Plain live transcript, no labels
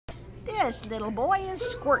This little boy is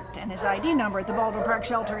Squirt, and his ID number at the Baldwin Park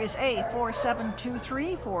shelter is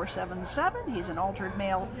A4723477. He's an altered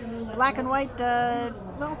male, black and white,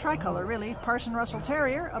 well, tricolor really, Parson Russell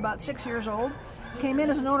Terrier, about 6 years old. Came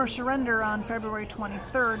in as an owner surrender on February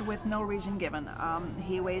 23rd with no reason given.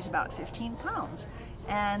 He weighs about 15 pounds.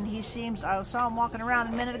 And he seems, I saw him walking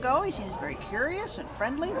around a minute ago, he seems very curious and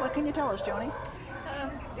friendly. What can you tell us, Joni?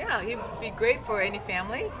 Yeah, he'd be great for any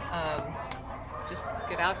family. Just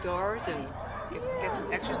get outdoors and get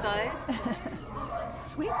some exercise.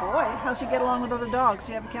 Sweet boy. How's he get along with other dogs?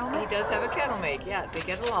 Do you have a kennel mate? He does have a kennel mate, yeah, they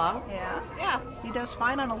get along. Yeah? Yeah. He does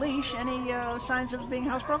fine on a leash. Any signs of being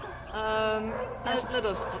housebroken?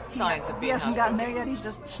 Little signs of being housebroken. He hasn't gotten there yet, he's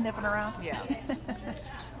just sniffing around? Yeah.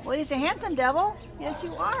 Well, he's a handsome devil. Yes,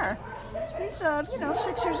 you are. He's,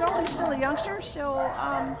 6 years old. He's still a youngster, so,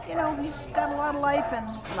 he's got a lot of life and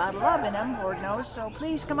a lot of love in him, Lord knows. So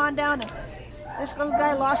please come on down. This little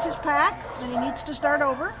guy lost his pack, and he needs to start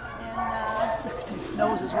over. And his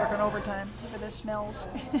nose is working overtime. Look at the smells.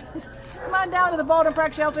 Come on down to the Baldwin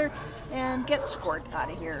Park shelter and get Squirt out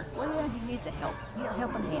of here. Well, yeah, he needs a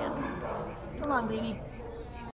helping hand. Come on, baby.